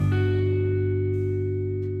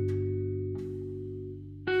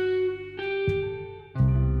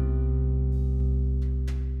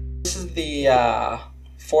the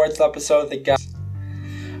fourth episode of the guy.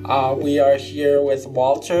 We are here with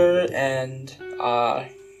Walter and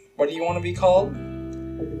what do you want to be called?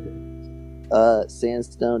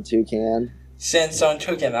 Sandstone Toucan. Sandstone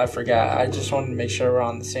Toucan, I forgot. I just wanted to make sure we're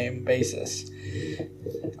on the same basis.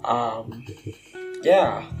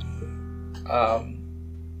 Yeah.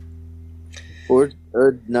 Or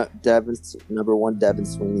Devin's number one Devin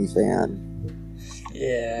Sweeney fan.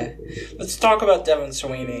 Yeah. Let's talk about Devin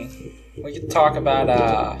Sweeney. We could talk about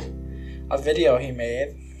a video he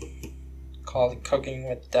made called Cooking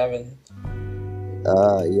with Devin.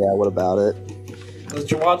 Yeah, what about it?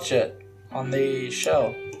 Let's watch it on the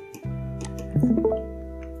show.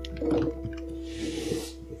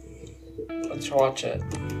 Let's watch it.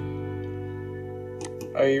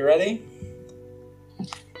 Are you ready?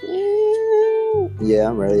 Yeah,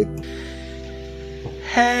 I'm ready.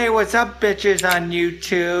 Hey, what's up, bitches on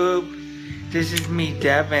YouTube? This is me,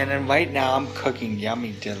 Devin, and right now I'm cooking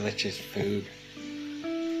yummy, delicious food.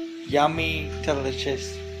 Yummy,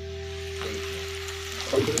 delicious.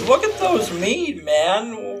 Look at those meat,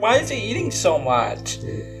 man. Why is he eating so much?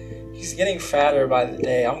 He's getting fatter by the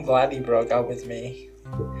day. I'm glad he broke up with me.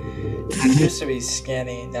 He used to be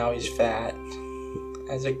skinny, now he's fat.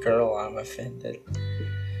 As a girl, I'm offended.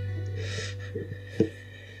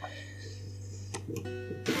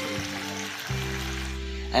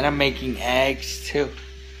 And I'm making eggs too.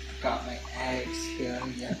 Got my eggs here.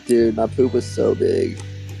 Yeah. Dude, my poop was so big.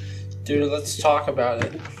 Dude, let's talk about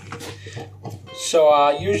it. So,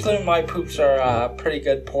 usually my poops are pretty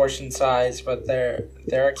good portion size, but they're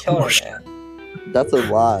a killer, man. That's a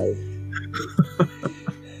lie.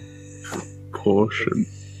 Portion.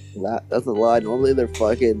 That's a lie. Normally they're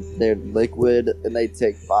liquid and they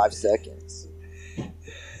take 5 seconds.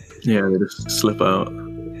 Yeah, they just slip out.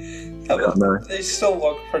 They still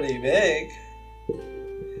look pretty big.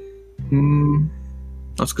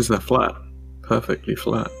 That's because they're flat. Perfectly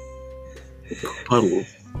flat. Puddle.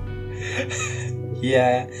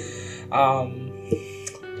 Yeah.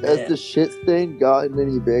 Has the shit stain gotten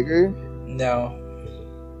any bigger? No.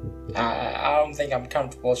 I don't think I'm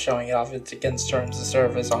comfortable showing it off. It's against terms of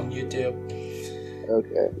service on YouTube.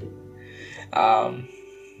 Okay.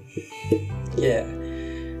 Yeah.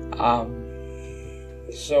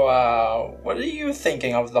 So, what are you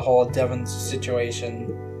thinking of the whole Devin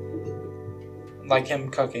situation? Like him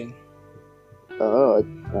cooking? Oh, I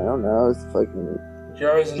don't know. It's fucking...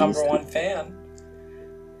 You're his number one fan.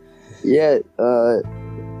 Yeah, I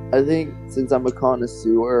think since I'm a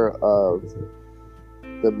connoisseur of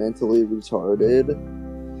the mentally retarded,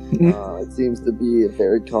 it seems to be a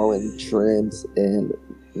very common trend in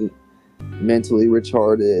mentally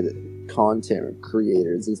retarded content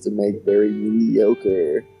creators is to make very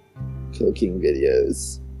mediocre cooking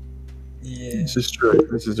videos. Yeah. This is true.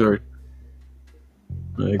 This is very...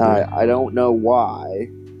 I agree. I don't know why.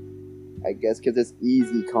 I guess because it's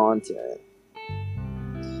easy content.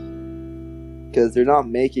 Because they're not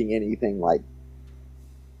making anything like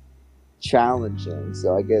challenging,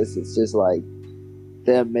 so I guess it's just like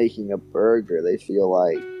them making a burger. They feel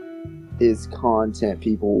like is content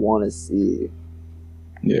people want to see.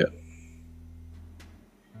 Yeah.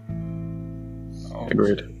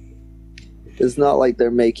 Agreed. It's not like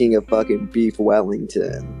they're making a fucking beef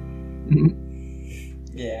Wellington.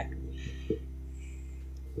 Yeah.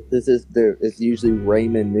 It's usually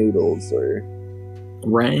ramen noodles or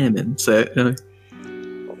Ramen. Say it. Ramen.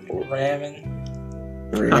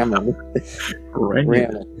 ramen.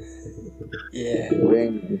 Ramen. Yeah.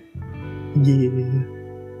 Ramen. Yeah.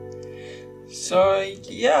 So,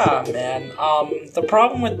 yeah, man. The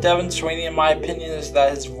problem with Devin Sweeney, in my opinion, is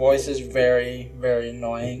that his voice is very, very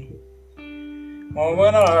annoying. When we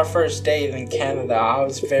went on our first date in Canada, I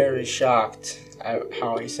was very shocked at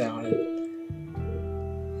how he sounded.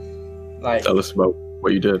 Like, Tell us about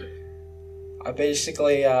what you did. I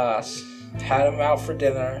basically had him out for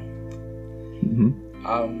dinner.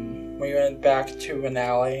 We went back to an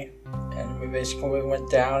alley, and we basically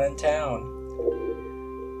went down in town.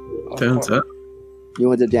 Downtown? You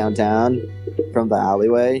went to downtown from the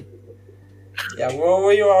alleyway? Yeah, well,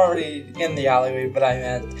 we were already in the alleyway, but I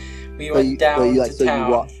meant we went down to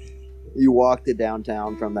town. You walked to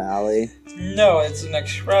downtown from the alley? No, it's an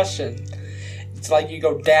expression. It's like you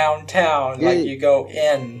go downtown, like you go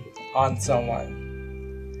in on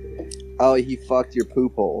someone. Oh, he fucked your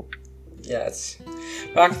poop hole. Yes.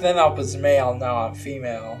 Back then I was male, now I'm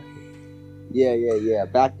female. Yeah.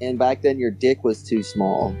 Back then your dick was too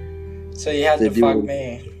small. So you had to fuck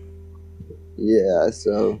me. Yeah,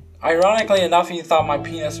 so... Ironically enough, you thought my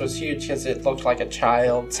penis was huge because it looked like a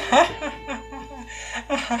child's.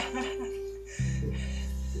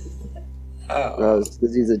 Oh, Gross,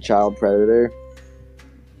 because he's a child predator.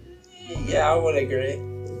 yeah, I would agree.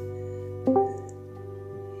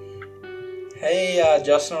 Hey,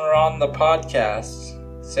 Justin, we're on the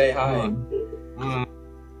podcast. Say hi.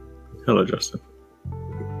 Hello, Justin.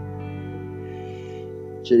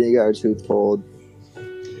 Jenny got her tooth pulled.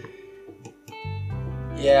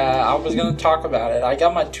 Yeah, I was gonna talk about it. I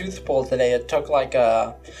got my tooth pulled today. It took like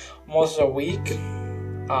almost a week,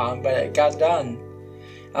 but it got done.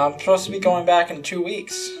 I'm supposed to be going back in 2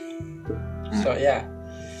 weeks. So yeah,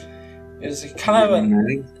 it was kind of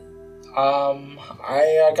an.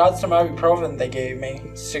 I got some ibuprofen they gave me,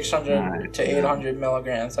 600 to 800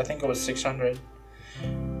 milligrams. I think it was 600.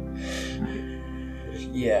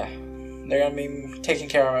 Yeah, they're gonna be taking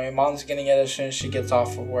care of me. Mom's getting it as soon as she gets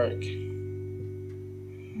off of work.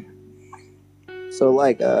 So,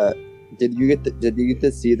 like, did you get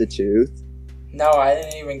to see the tooth? No, I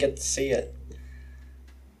didn't even get to see it.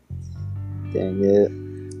 Dang it.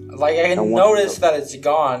 Like, I I can want- notice that it's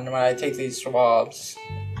gone when I take these swabs.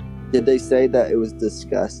 Did they say that it was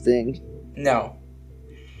disgusting? No.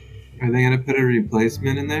 Are they gonna put a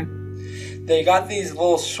replacement in there? They got these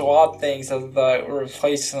little swab things of the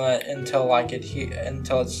replacement until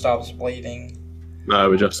until it stops bleeding. No,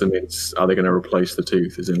 but Justin means, are they going to replace the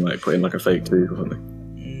tooth? As in, like, put in like a fake tooth or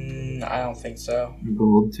something? I don't think so. A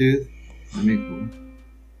gold tooth? That'd be cool.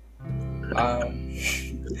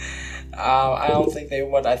 I don't think they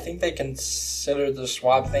would. I think they consider the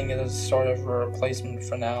swab thing as sort of a replacement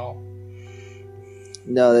for now.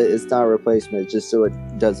 No, it's not a replacement. It's just so it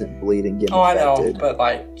doesn't bleed and get Oh, I know, infected. but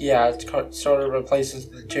like, yeah, it sort of replaces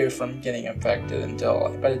the tooth from getting infected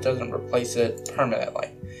but it doesn't replace it permanently.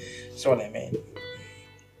 That's what I mean.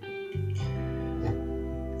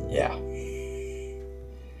 Yeah.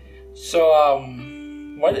 So,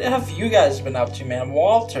 what have you guys been up to, man?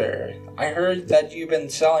 Walter, I heard that you've been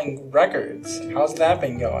selling records. How's that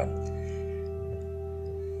been going?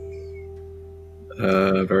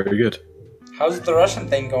 Very good. How's the Russian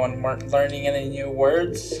thing going? Learning any new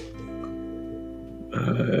words?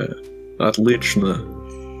 Отлично.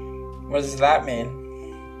 What does that mean?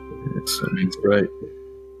 It means great.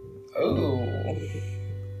 Ooh.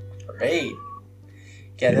 Great.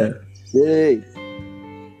 Get Yeah. it? Yay!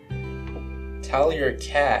 Tell your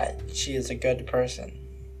cat she is a good person.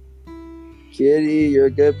 Kitty, you're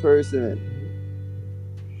a good person.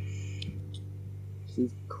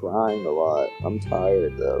 She's crying a lot. I'm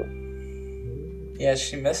tired though. Yeah,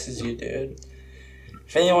 she misses you, dude.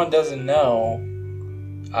 If anyone doesn't know,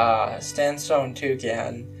 Stan Stone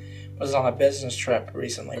Toucan was on a business trip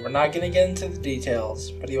recently. We're not gonna get into the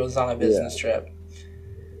details, but he was on a business trip.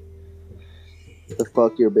 The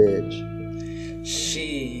fuck your bitch.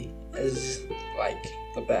 She is like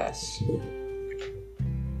the best.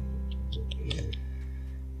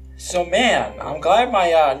 So man, I'm glad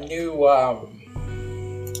my new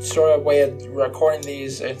sort of way of recording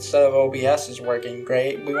these instead of OBS is working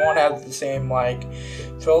great. We won't have the same like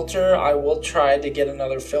filter. I will try to get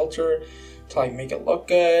another filter to like make it look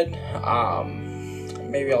good.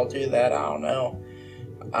 Maybe I'll do that, I don't know.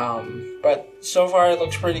 But so far it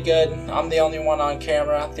looks pretty good. I'm the only one on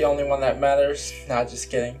camera, the only one that matters. Nah, just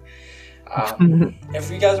kidding. If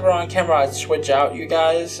you guys were on camera, I'd switch out you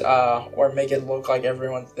guys, or make it look like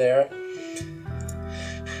everyone's there.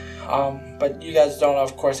 But you guys don't,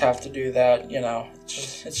 of course, have to do that. You know,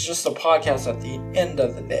 it's just a podcast at the end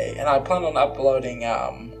of the day, and I plan on uploading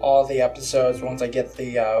all the episodes once I get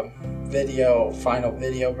the final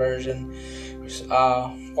video version.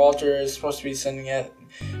 Walter is supposed to be sending it,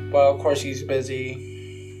 but of course he's busy.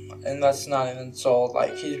 And that's not an insult.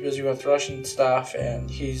 Like, he's busy with Russian stuff, and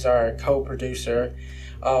he's our co-producer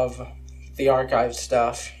of the archive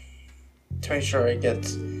stuff to make sure it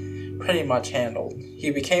gets pretty much handled.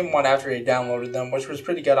 He became one after he downloaded them, which was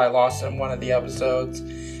pretty good. I lost in one of the episodes.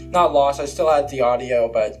 Not lost, I still had the audio,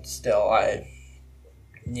 but still, I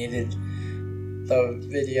needed the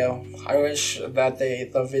video. I wish that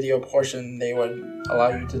the video portion, they would allow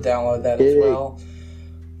you to download that as well.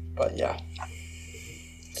 But yeah.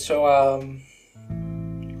 So,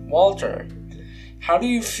 Walter, how do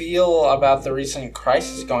you feel about the recent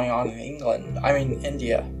crisis going on in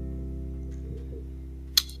India?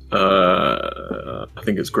 I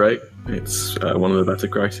think it's great. It's one of the better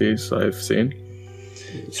crises I've seen.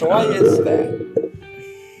 So why is that?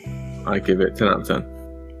 I give it 10 out of 10.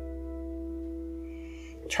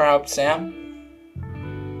 Turn up, Sam?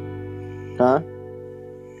 Huh?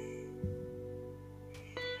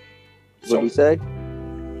 What'd you say?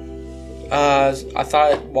 I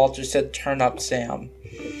thought Walter said turn up, Sam.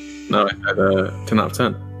 No, I had 10 out of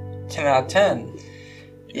 10. 10 out of 10.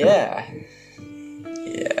 Yeah.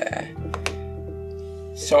 Yeah.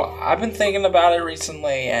 So I've been thinking about it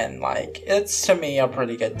recently, and like it's to me a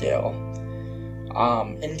pretty good deal.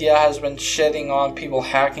 India has been shitting on people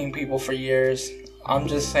hacking people for years. I'm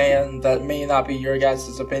just saying that may not be your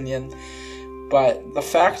guys' opinion, but the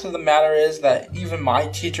fact of the matter is that even my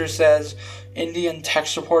teacher says Indian tech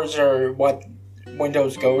supporters are what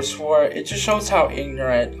Windows goes for. It just shows how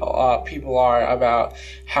ignorant people are about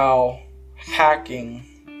how hacking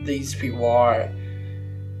these people are.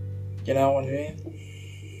 You know what I mean?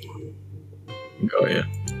 Oh yeah,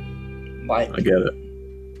 Like, I get it.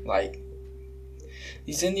 like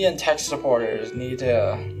these Indian tech supporters need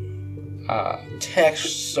to tech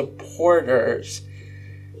supporters.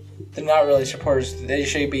 They're not really supporters. They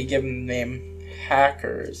should be given the name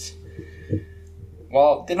hackers.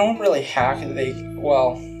 Well, they don't really hack.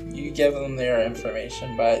 You give them their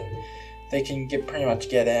information, but they can pretty much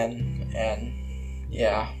get in, and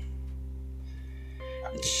yeah.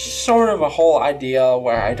 It's sort of a whole idea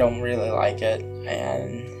where I don't really like it,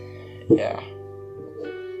 and yeah.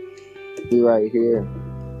 Be right here.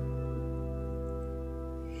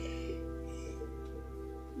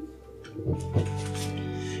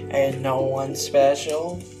 Ain't no one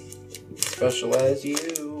special as you.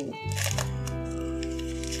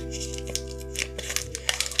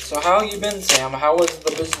 So how you been, Sam? How was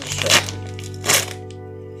the business trip?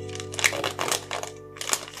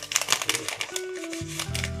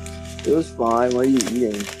 It was fine. What are you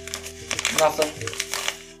eating? Nothing.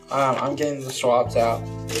 I'm getting the swabs out.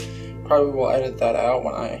 Probably will edit that out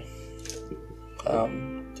when I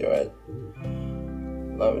do it.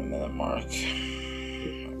 11-minute mark.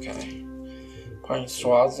 Okay. Putting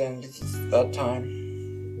swabs in. It's that time.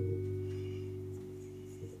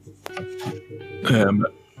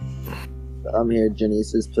 I'm here.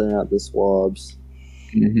 Janice putting out the swabs.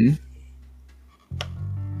 Mm-hmm.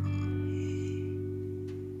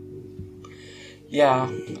 Yeah,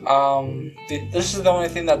 this is the only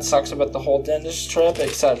thing that sucks about the whole dentist trip,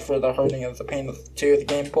 except for the hurting of the pain of the tooth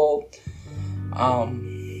getting pulled.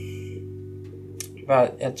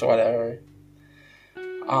 But it's whatever.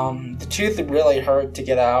 The tooth really hurt to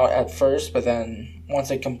get out at first, but then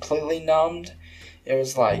once it completely numbed, it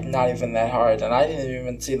was like not even that hard, and I didn't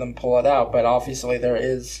even see them pull it out, but obviously there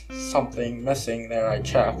is something missing there. I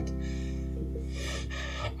checked.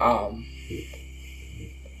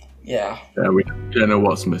 Yeah. Yeah, we don't know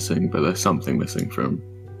what's missing, but there's something missing from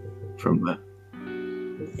there.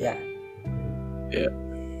 Yeah. Yeah.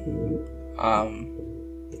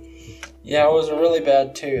 Yeah, it was a really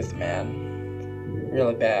bad tooth, man.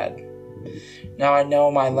 Really bad. Now I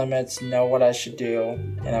know my limits, know what I should do,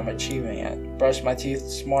 and I'm achieving it. Brushed my teeth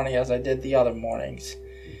this morning as I did the other mornings.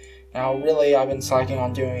 Now, really, I've been slacking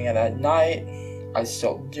on doing it at night. I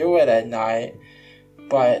still do it at night,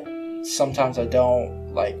 but sometimes I don't,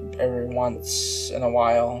 like every once in a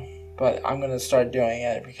while. But I'm gonna start doing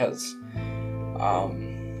it because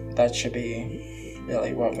that should be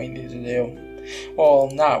really what we need to do. Well,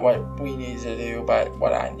 not what we need to do, but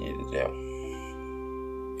what I need to do.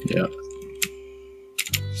 Yeah.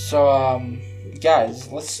 So,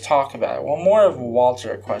 guys, let's talk about it. Well, more of a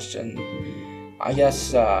Walter question. I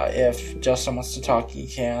guess if Justin wants to talk, he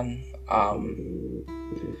can.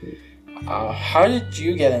 How did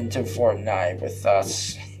you get into Fortnite with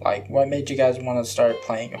us? Like, what made you guys want to start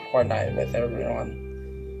playing Fortnite with everyone?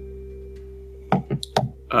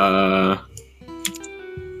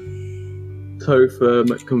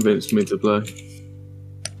 Topher convinced me to play.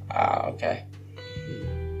 Okay.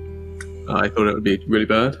 I thought it would be really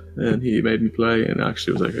bad, and he made me play, and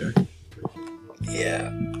actually it was okay.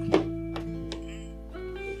 Yeah.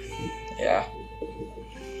 Yeah.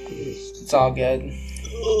 It's all good.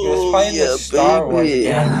 He was playing the Star Wars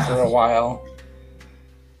game for a while.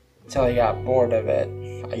 Until he got bored of it,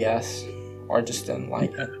 I guess. Or just didn't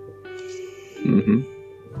like it. Mm-hmm.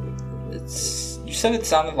 You said it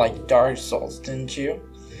sounded like Dark Souls, didn't you?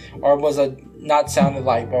 Or was it not sounded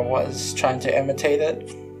like, but was trying to imitate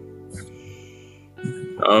it?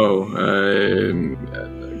 Oh,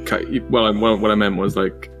 well, what I meant was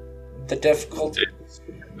like The difficulty?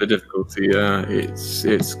 the difficulty. Yeah,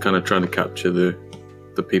 it's kind of trying to capture the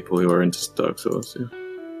people who are into Dark Souls. Yeah.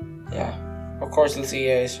 Yeah. Of course, it's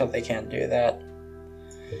EA, so they can't do that.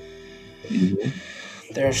 Mm-hmm.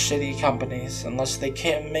 They're shitty companies, unless they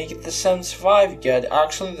can't make The Sims 5 good.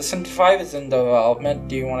 Actually, The Sims 5 is in development.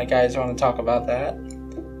 Do you guys want to talk about that?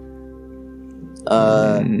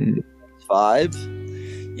 5?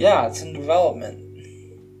 Yeah, it's in development.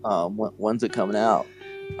 When's it coming out?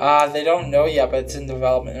 They don't know yet, but it's in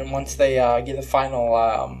development. And once they get the final,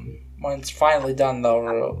 when it's finally done,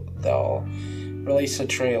 they'll release a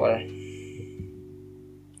trailer.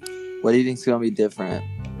 What do you think's gonna be different?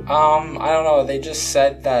 I don't know. They just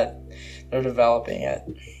said that they're developing it.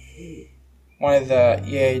 One of the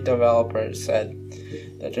EA developers said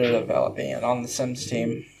that they're developing it on the Sims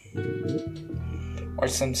team or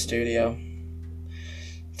Sims Studio.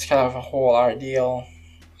 It's kind of a whole ordeal.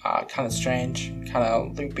 Kind of strange, kind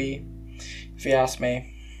of loopy, if you ask me.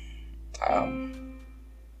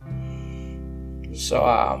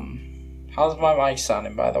 How's my mic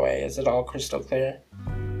sounding, by the way? Is it all crystal clear?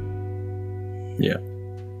 Yeah.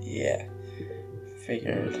 Yeah.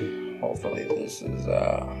 Figured. Hopefully this is,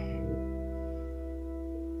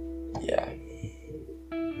 yeah.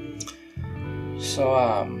 So,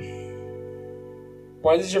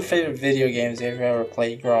 what is your favorite video games you've ever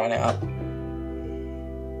played growing up?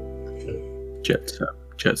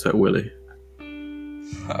 Jet Set Willy.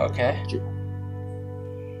 Okay.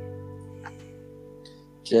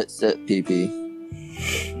 Jet Set PP.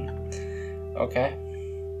 Okay.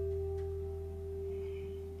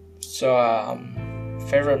 So,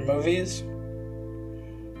 favorite movies?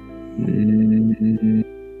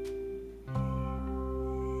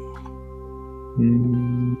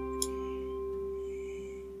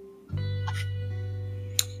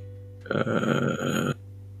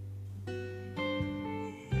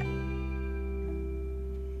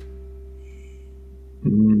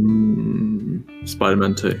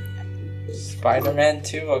 Spider-Man 2. Spider-Man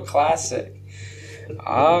 2, a classic.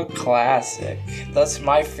 A classic. That's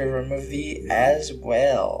my favorite movie as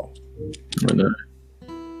well. I know.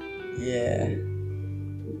 Yeah.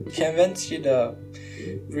 Convinced you to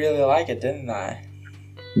really like it, didn't I?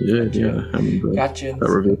 Yeah. I remember Got you, that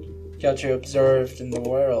review. got you observed in the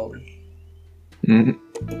world. Mhm.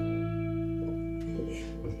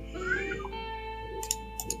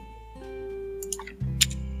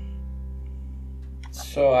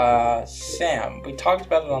 So, Sam, we talked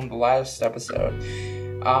about it on the last episode,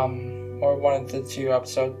 or one of the two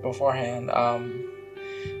episodes beforehand.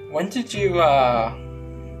 When did you,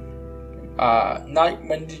 not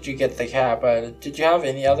when did you get the cat, but did you have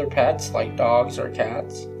any other pets, like dogs or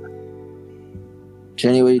cats?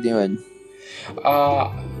 Jenny, what are you doing?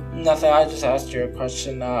 Nothing, I just asked you a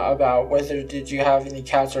question, about whether did you have any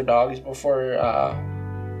cats or dogs before,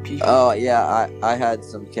 people? Oh yeah, I had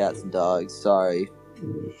some cats and dogs. Sorry.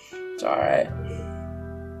 It's alright.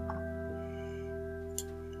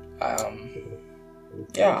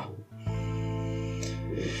 Yeah.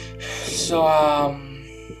 So,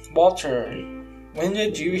 Walter, when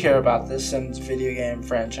did you hear about the Sims video game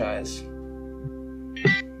franchise?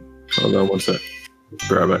 Hold on one sec.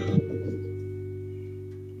 Grab it.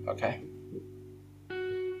 Okay.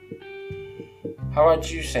 How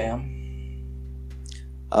about you, Sam?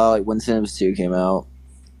 Like when Sims 2 came out.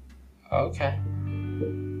 Okay.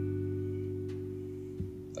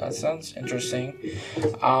 That sounds interesting.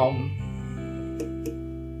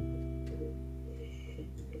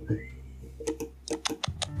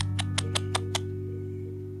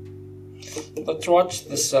 Let's watch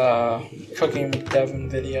this Cooking with Devin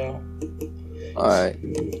video. Alright.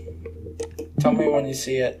 Tell me when you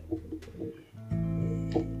see it.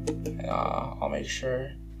 I'll make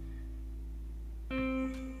sure.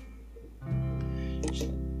 Don't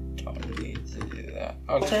need to do that.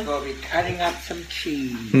 Okay. We'll be cutting up some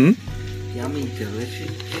cheese. Yummy,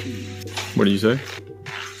 delicious cheese. What do you say?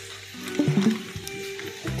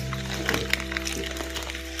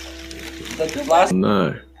 The last.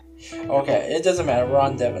 No. Okay, it doesn't matter. We're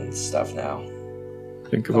on Devin's stuff now.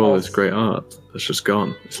 Think of all this great art that's just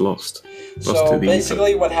gone. It's lost. Lost So to the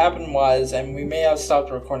basically, what happened was, and we may have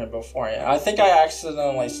stopped recording beforehand. I think I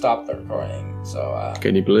accidentally stopped the recording. So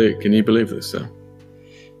Can you believe this, Sam?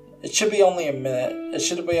 it should be only a minute. It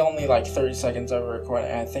should be only like 30 seconds of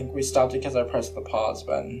recording. I think we stopped because I pressed the pause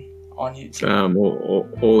button on YouTube. Sam,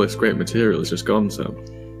 all this great material is just gone, Sam.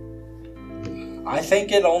 I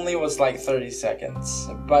think it only was like 30 seconds.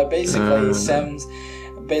 But basically,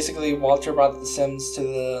 basically Walter brought the Sims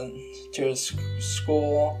to his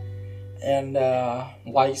school and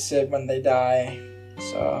likes it when they die.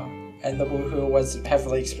 So, and the Woohoo was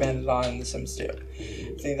heavily expanded on in The Sims 2.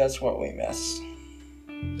 I think that's what we missed.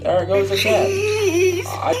 There it goes again.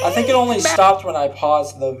 I think it only stopped when I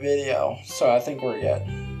paused the video, so I think we're good.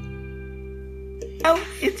 Oh,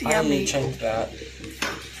 it's I need yummy. to change that.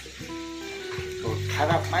 Go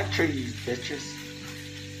cut up my trees, bitches.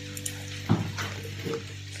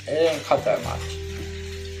 It didn't cut that much.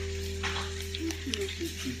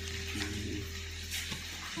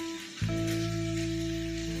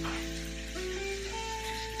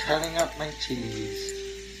 Cutting up my cheese.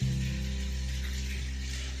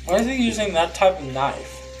 Why is he using that type of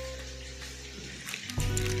knife?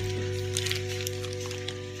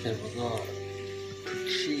 said we're gonna put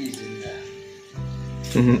cheese in there.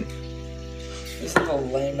 This is the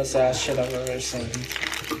lamest ass shit I've ever seen.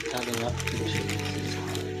 How do I put cheese?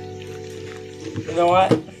 You know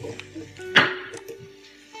what?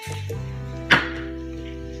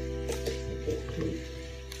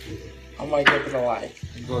 I might give it a like.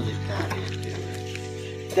 Go get Daddy and do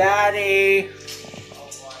it. Daddy!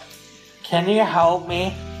 Can you help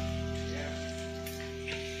me?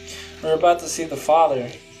 We're about to see the father.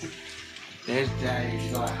 There's Daddy.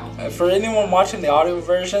 He's gonna help me. For anyone watching the audio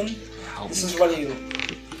version, this is what he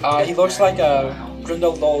looks like a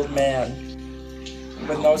brindled old man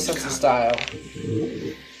with no sense of style.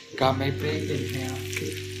 Got my bacon here.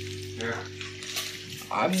 Yeah.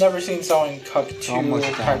 I've never seen someone cook two Almost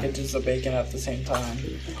done. packages of bacon at the same time.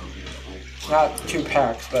 Not 2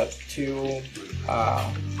 packs, but 2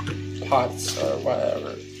 pots or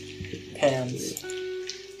whatever. Pans.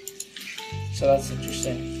 So that's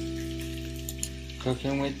interesting.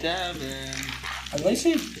 Cooking with Devin. At least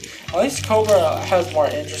Cobra has more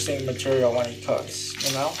interesting material when he cooks,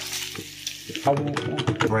 you know?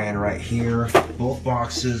 Brand right here. Both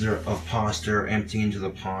boxes of pasta are empty into the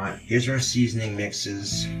pot. Here's our seasoning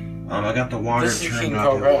mixes. I got the water This is turned King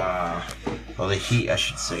up Cobra. the heat I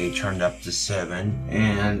should say turned up to 7.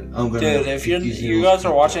 And I'm gonna Dude, if you these you noodles guys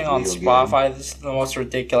are watching on real good. Spotify, this is the most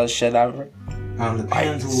ridiculous shit ever. The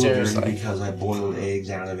pan's a little seriously. dirty because I boiled eggs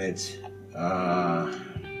out of it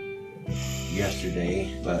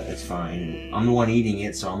yesterday, but it's fine. I'm the one eating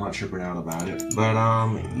it, so I'm not tripping out about it. But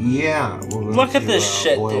yeah. We're going Look at to, this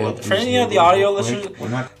shit, boil up dude. For these any of the noodles audio real quick. listeners, We're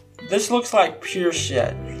not this looks like pure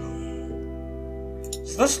shit.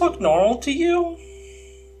 Does this look normal to you?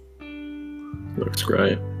 Looks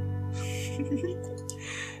great.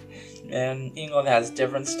 Man, England has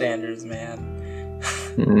different standards, man.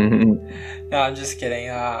 No, I'm just kidding.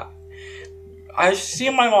 I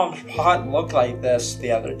seen my mom's pot look like this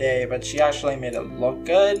the other day, but she actually made it look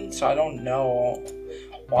good, so I don't know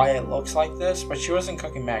why it looks like this, but she wasn't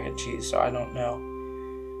cooking mac and cheese, so I don't know.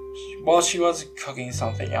 Well, she was cooking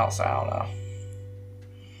something else, I don't know.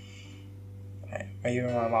 Maybe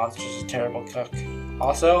my mom's just a terrible cook.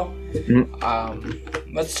 Also,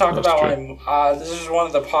 let's talk That's about true. this is one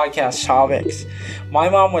of the podcast topics. My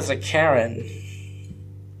mom was a Karen.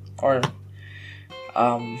 Or,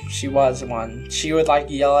 she was one. She would,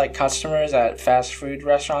 like, yell at customers at fast food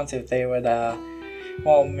restaurants if they would, get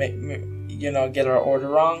our order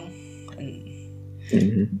wrong.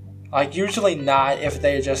 And, like, usually not if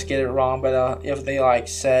they just get it wrong, but if they, like,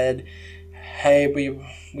 said, hey, we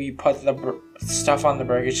put the stuff on the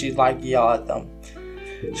burger, she'd, like, yell at them.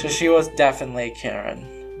 So she was definitely a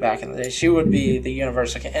Karen back in the day. She would be the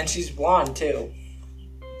universal Karen. And she's blonde, too.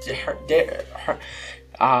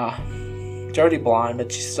 Dirty blonde,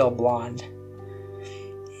 but she's still blonde.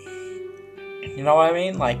 You know what I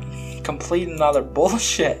mean? Like, complete and utter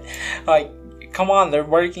bullshit. Like, come on, they're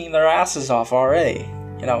working their asses off already.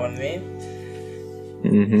 You know what I mean?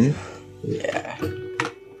 Yeah.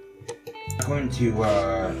 I'm going to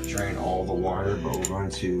drain all the water, but we're going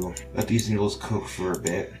to let these noodles cook for a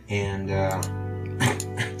bit. And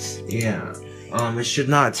yeah, it should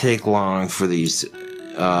not take long for these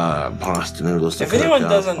pasta noodles to If cook anyone up.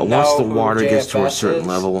 doesn't Once know the who water gets to a JFS certain is,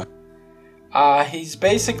 level, he's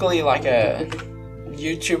basically like a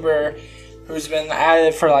YouTuber who's been at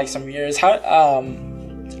it for like some years. I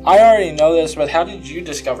already know this, but how did you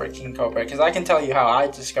discover King Cobra? Because I can tell you how I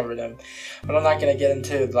discovered him, but I'm not gonna get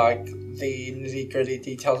into like the nitty-gritty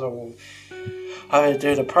details of it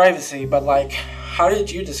due to privacy. But like, how did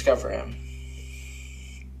you discover him?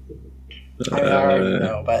 I mean, I already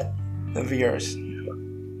know, but the viewers.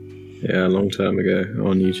 Yeah, a long time ago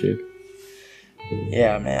on YouTube.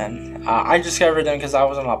 Yeah, man. I discovered him because I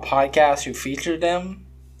was on a podcast who featured him,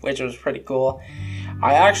 which was pretty cool.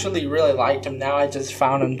 I actually really liked him. Now I just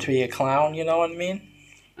found him to be a clown, you know what I mean?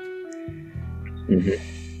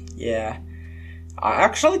 Yeah. I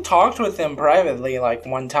actually talked with him privately, like,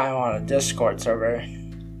 one time on a Discord server.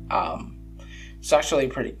 It's actually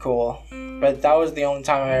pretty cool. But that was the only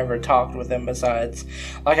time I ever talked with him besides...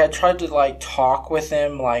 Like, I tried to, like, talk with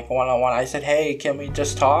him, like, one-on-one. I said, hey, can we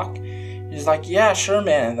just talk? He's like, yeah, sure,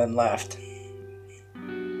 man, and then left.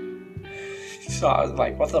 So I was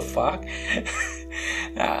like, what the fuck?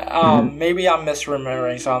 Maybe I'm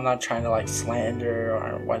misremembering, so I'm not trying to, like, slander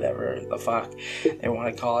or whatever the fuck they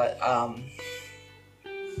want to call it.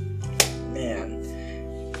 Man.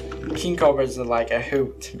 King Cobra's like a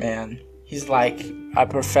hoot, man. He's like a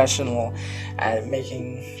professional at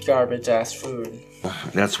making garbage-ass food.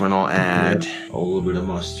 that's when I'll add a little bit of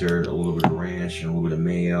mustard, a little bit of ranch, and a little bit of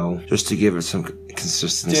mayo, just to give it some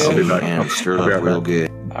consistency Dude. and stir it I'll be up right real back.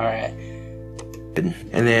 good. Alright. And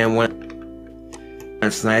then when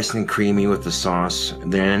it's nice and creamy with the sauce,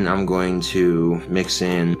 then I'm going to mix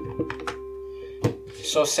in.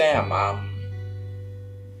 So Sam,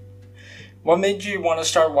 what made you want to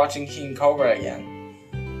start watching King Cobra again?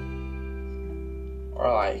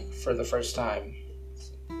 Or like for the first time?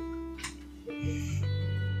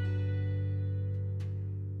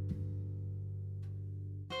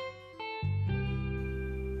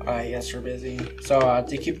 I guess you're busy. So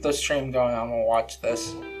to keep the stream going, I'm gonna watch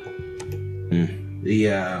this.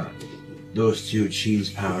 Those 2 cheese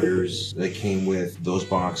powders that came with those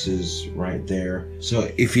boxes right there. So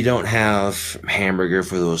if you don't have hamburger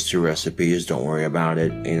for those 2 recipes, don't worry about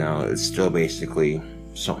it. You know, it's still basically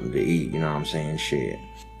something to eat, you know what I'm saying? Shit.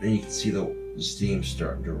 Then you can see the steam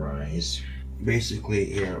starting to rise. Basically,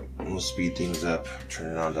 here, we'll speed things up,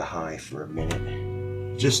 turn it on to high for a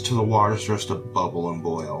minute. Just till the water starts to bubble and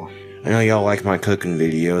boil. I know y'all like my cooking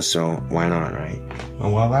videos, so why not, right?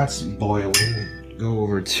 And while that's boiling, go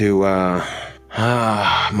over to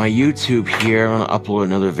my YouTube here. I'm gonna upload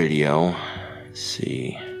another video. Let's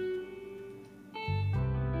see.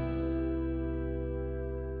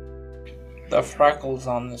 The freckles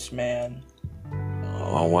on this man.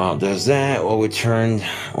 Oh wow, does that? Well, we turned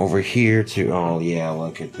over here to. Oh yeah,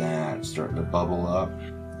 look at that, it's starting to bubble up.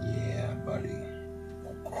 Yeah, buddy.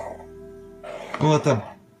 We'll let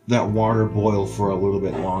that water boil for a little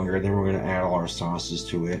bit longer, then we're going to add all our sauces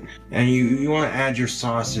to it. And you want to add your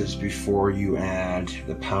sauces before you add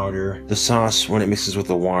the powder. The sauce, when it mixes with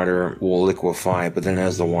the water, will liquefy, but then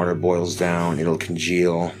as the water boils down, it'll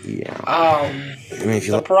congeal. Yeah. I mean, if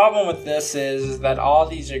you the problem with this is that all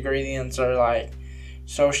these ingredients are like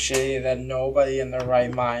so shitty that nobody in their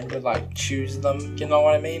right mind would like choose them. You know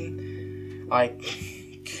what I mean? Like,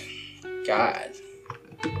 God.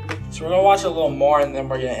 So we're gonna watch a little more, and then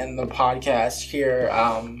we're gonna end the podcast here.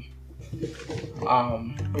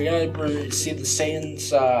 We're gonna see the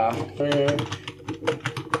Saiyans.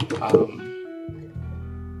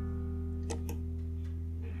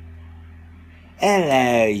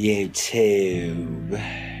 Hello, YouTube.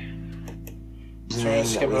 So we're gonna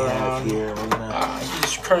skip around.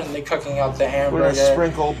 He's currently cooking out the hamburger. We're gonna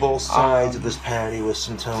sprinkle both sides of this patty with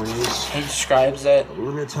some Tony's. He describes it. A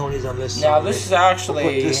little bit of Tony's on this side. Now this is actually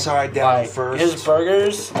we'll put this side down like first. His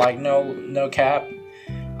burgers, like no cap.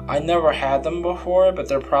 I never had them before, but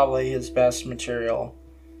they're probably his best material.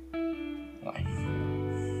 Like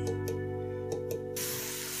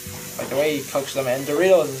the way he cooks them, and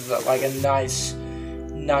Doritos is like a nice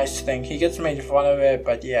thing. He gets made fun of it,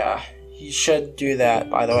 but yeah. He should do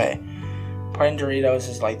that, by the way. Putting Doritos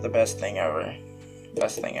is like the best thing ever.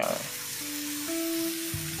 Best thing ever.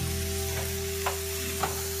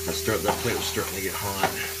 That plate was starting to get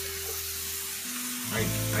hot.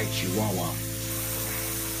 I Chihuahua.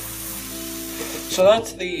 So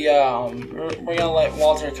that's the, we're gonna let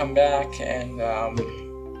Walter come back, and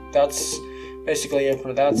that's basically it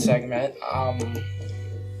for that segment.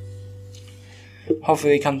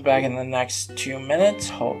 Hopefully he comes back in the next 2 minutes.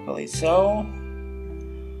 Hopefully so.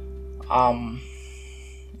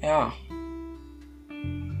 Yeah.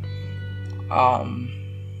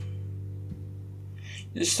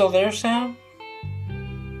 You still there, Sam?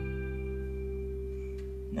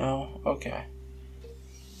 No? Okay.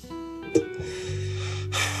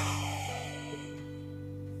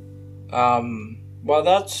 Well,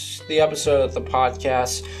 that's the episode of the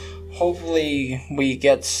podcast. Hopefully we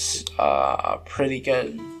get a pretty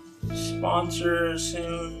good sponsor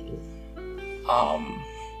soon.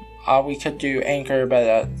 We could do Anchor, but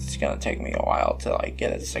that's gonna take me a while to like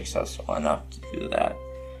get it successful enough to do that.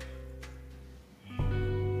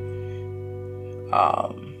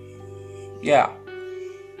 Yeah.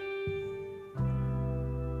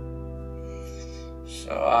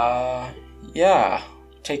 So yeah.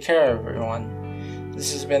 Take care, everyone.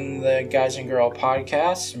 This has been the Guys and Girl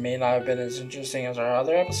podcast. It may not have been as interesting as our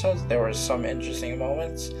other episodes. There were some interesting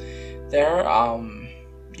moments there.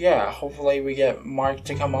 Yeah, hopefully we get Mark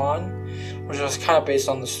to come on, which was kind of based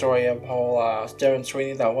on the story of whole Devin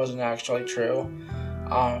Sweeney that wasn't actually true.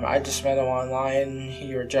 I just met him online.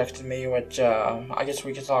 He rejected me, which I guess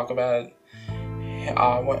we could talk about it.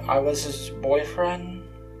 I was his boyfriend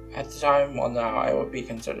at the time. Well, now I would be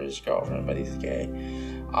considered his girlfriend, but he's gay.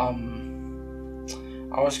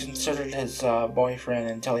 I was considered his boyfriend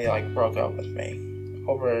until he like broke up with me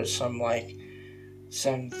over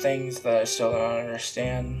some things that I still don't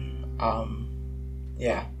understand.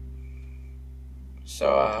 Yeah.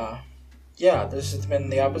 So yeah, this has been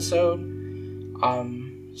the episode.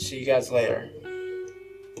 See you guys later.